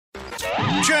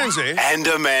Jonesy and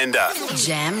Amanda.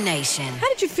 Jam Nation. How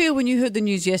did you feel when you heard the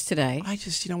news yesterday I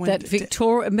just,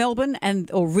 that Melbourne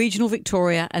or regional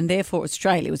Victoria and therefore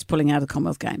Australia was pulling out of the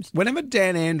Commonwealth Games? Whenever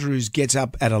Dan Andrews gets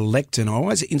up at a lectern, I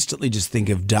always instantly just think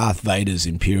of Darth Vader's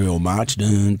Imperial March.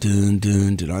 Dun, dun,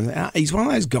 dun, dun. He's one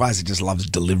of those guys that just loves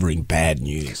delivering bad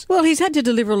news. Well, he's had to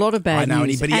deliver a lot of bad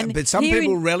news. But some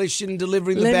people relish in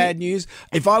delivering the bad news.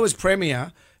 If I was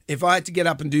Premier, if I had to get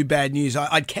up and do bad news,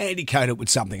 I'd candy coat it with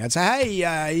something. I'd say,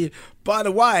 hey, by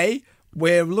the way,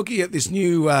 we're looking at this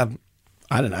new,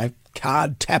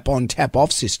 card tap-on,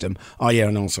 tap-off system. Oh, yeah,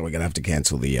 and also we're going to have to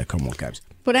cancel the Commonwealth Games.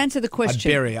 But answer the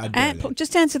question. I'd bury that.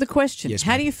 Just answer the question. Yes,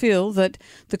 How do you feel that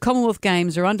the Commonwealth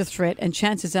Games are under threat and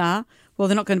chances are, well,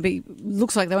 they're not going to be,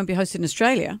 looks like they won't be hosted in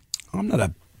Australia?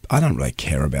 I don't really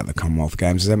care about the Commonwealth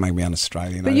Games. Does that make me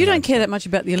un-Australian? But you don't care that much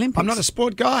about the Olympics. I'm not a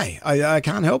sport guy. I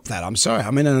can't help that. I'm sorry.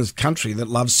 I'm in a country that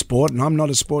loves sport and I'm not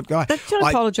a sport guy. Don't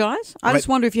apologise. I just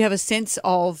wonder if you have a sense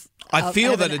of I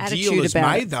feel that a deal is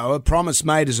made, though. A promise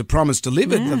made is a promise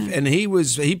delivered. Yeah. And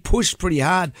he pushed pretty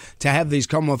hard to have these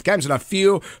Commonwealth Games. And I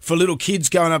feel for little kids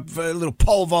going up, for little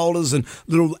pole vaulters and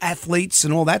little athletes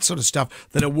and all that sort of stuff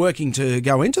that are working to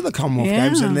go into the Commonwealth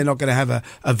Games and they're not going to have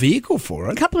a vehicle for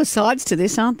it. A couple of sides to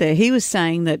this, aren't there? He was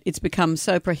saying that it's become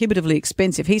so prohibitively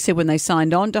expensive. He said when they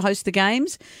signed on to host the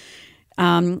Games,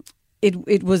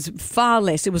 It was far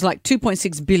less. It was like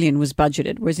 2.6 billion was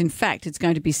budgeted, whereas in fact it's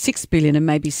going to be 6 billion and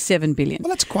maybe 7 billion. Well,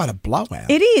 that's quite a blowout.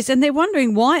 It is, and they're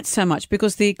wondering why it's so much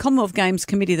because the Commonwealth Games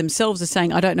Committee themselves are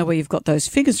saying, I don't know where you've got those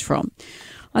figures from.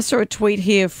 I saw a tweet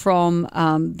here from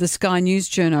the Sky News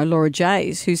journo, Laura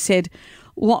Jays, who said,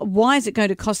 why is it going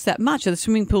to cost that much? Are the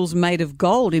swimming pools made of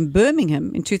gold in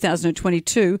Birmingham in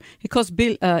 2022? It cost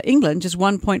England just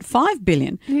 1.5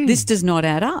 billion. This does not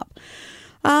add up.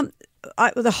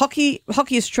 The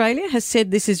Hockey Australia has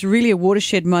said this is really a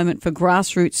watershed moment for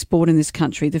grassroots sport in this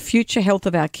country. The future health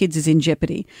of our kids is in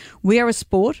jeopardy. We are a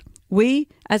sport. We,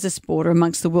 as a sport, are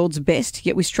amongst the world's best,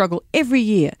 yet we struggle every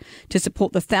year to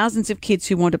support the thousands of kids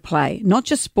who want to play, not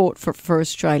just sport for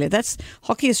Australia. That's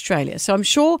Hockey Australia. So I'm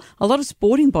sure a lot of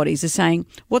sporting bodies are saying,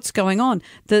 what's going on?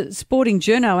 The sporting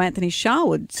journo Anthony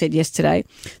Sharwood said yesterday,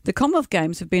 the Commonwealth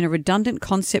Games have been a redundant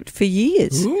concept for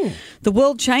years. Ooh. The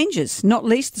world changes, not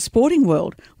least the sporting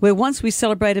world, where once we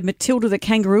celebrated Matilda the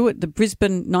kangaroo at the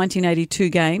Brisbane 1982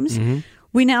 Games,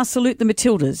 we now salute the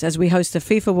Matildas as we host the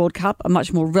FIFA World Cup, a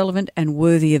much more relevant and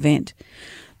worthy event.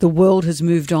 The world has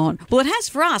moved on. Well, it has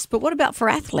for us, but what about for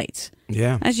athletes?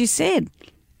 Yeah. As you said,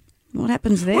 what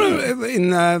happens there?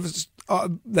 Well,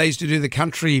 they used to do the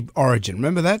country origin.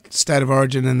 Remember that? State of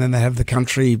origin, and then they have the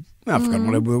country, I've forgotten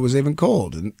what it was even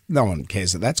called. And no one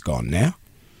cares that that's gone now.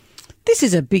 This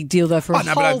is a big deal, though, for a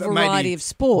whole variety of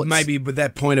sports. Maybe with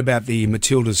that point about the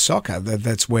Matildas soccer,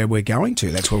 that's where we're going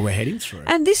to. That's where we're heading through.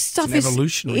 And this stuff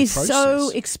is so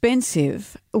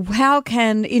expensive. How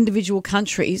can individual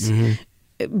countries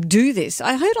do this?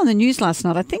 I heard on the news last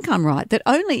night, I think I'm right, that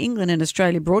only England and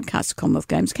Australia broadcast the Commonwealth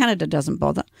Games. Canada doesn't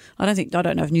bother. I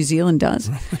don't know if New Zealand does.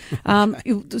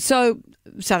 So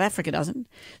South Africa doesn't.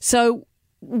 So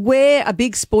we're a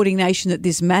big sporting nation that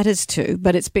this matters to,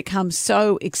 but it's become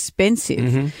so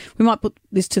expensive. We might put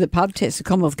this to the pub test. The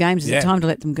Commonwealth Games is the time to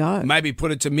let them go. Maybe put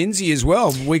it to Minzy as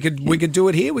well. We could do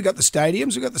it here. We got the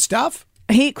stadiums. We got the stuff.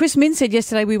 Chris Min said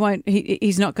yesterday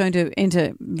he's not going to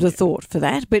enter the thought for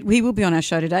that, but he will be on our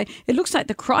show today. It looks like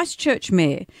the Christchurch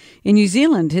mayor in New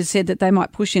Zealand has said that they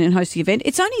might push in and host the event.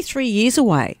 It's only 3 years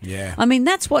away. Yeah. I mean,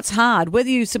 that's what's hard. Whether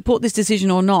you support this decision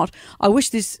or not, I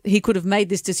wish he could have made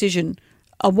this decision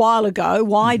a while ago.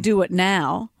 Why do it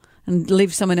now and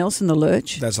leave someone else in the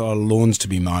lurch? That's a lot of lawns to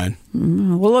be mown.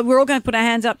 Well, we're all going to put our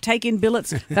hands up, take in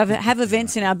billets, have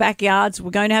events in our backyards.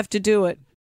 We're going to have to do it.